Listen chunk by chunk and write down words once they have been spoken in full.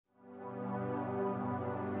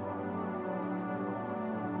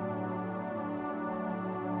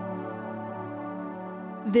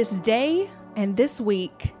This day and this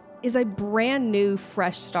week is a brand new,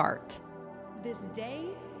 fresh start. This day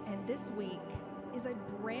and this week is a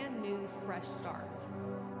brand new, fresh start.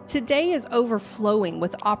 Today is overflowing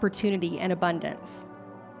with opportunity and abundance.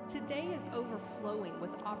 Today is overflowing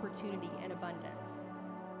with opportunity and abundance.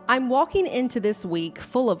 I'm walking into this week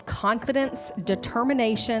full of confidence,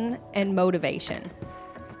 determination, and motivation.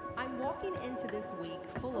 I'm walking into this week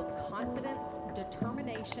full of confidence,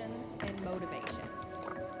 determination, and motivation.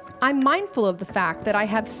 I'm mindful of the fact that I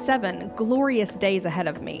have 7 glorious days ahead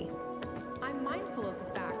of me. I'm mindful of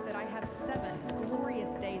the fact that I have 7 glorious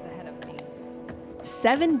days ahead of me.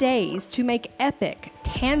 7 days to make epic,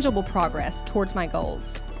 tangible progress towards my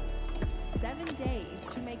goals. 7 days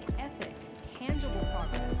to make epic, tangible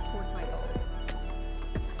progress towards my goals.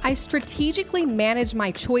 I strategically manage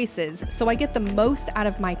my choices so I get the most out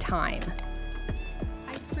of my time.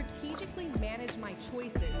 I strategically manage my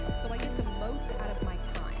choices so I get the most out of my time.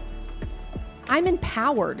 I'm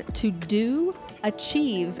empowered to do,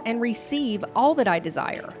 achieve, and receive all that I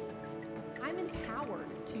desire. I'm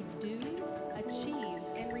empowered to do, achieve,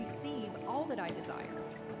 and receive all that I desire.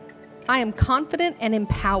 I am confident and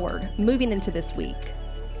empowered moving into this week.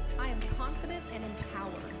 I am confident and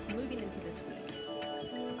empowered moving into this week.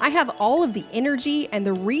 I have all of the energy and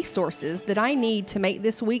the resources that I need to make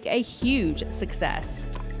this week a huge success.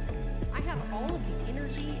 I have all of the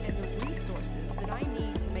energy and the resources that I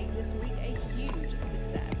need to make this week a huge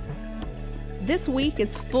success. This week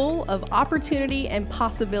is full of opportunity and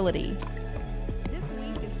possibility. This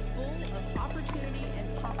week is full of opportunity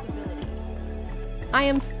and possibility. I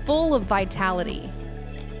am full of vitality.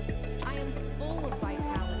 I am full of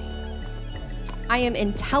vitality. I am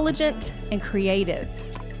intelligent and creative.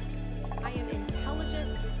 I am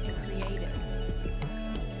intelligent and creative.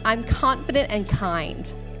 I'm confident and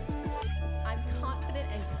kind.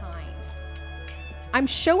 I'm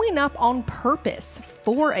showing up on purpose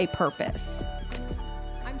for a purpose.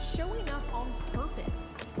 I'm showing up on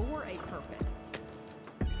purpose for a purpose.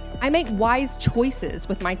 I make wise choices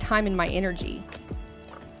with my time and my energy.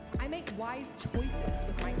 I make wise choices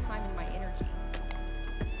with my time and my energy.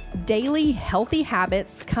 Daily healthy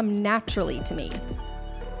habits come naturally to me.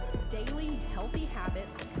 Daily healthy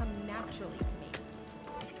habits come naturally to me.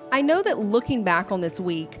 I know that looking back on this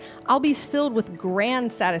week, I'll be filled with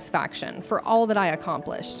grand satisfaction for all that I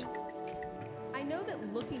accomplished. I know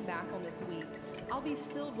that looking back on this week, I'll be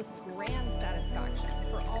filled with grand satisfaction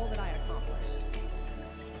for all that I accomplished.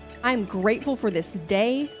 I'm grateful for this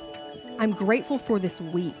day. I'm grateful for this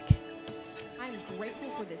week. I'm grateful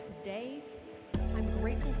for this day. I'm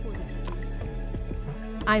grateful for this week.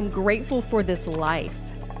 I'm grateful for this life.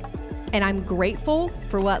 And I'm grateful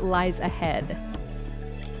for what lies ahead.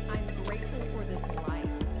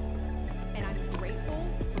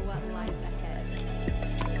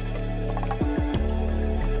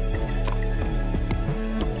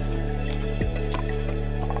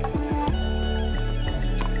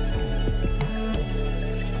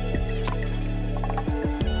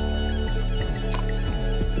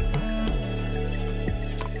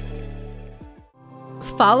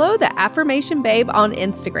 Follow the Affirmation Babe on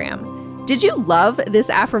Instagram. Did you love this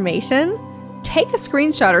affirmation? Take a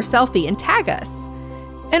screenshot or selfie and tag us.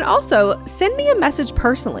 And also, send me a message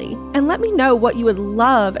personally and let me know what you would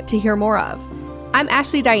love to hear more of. I'm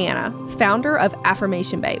Ashley Diana, founder of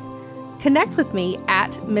Affirmation Babe. Connect with me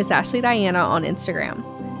at Miss Ashley Diana on Instagram.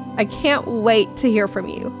 I can't wait to hear from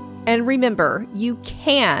you. And remember, you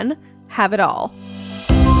can have it all.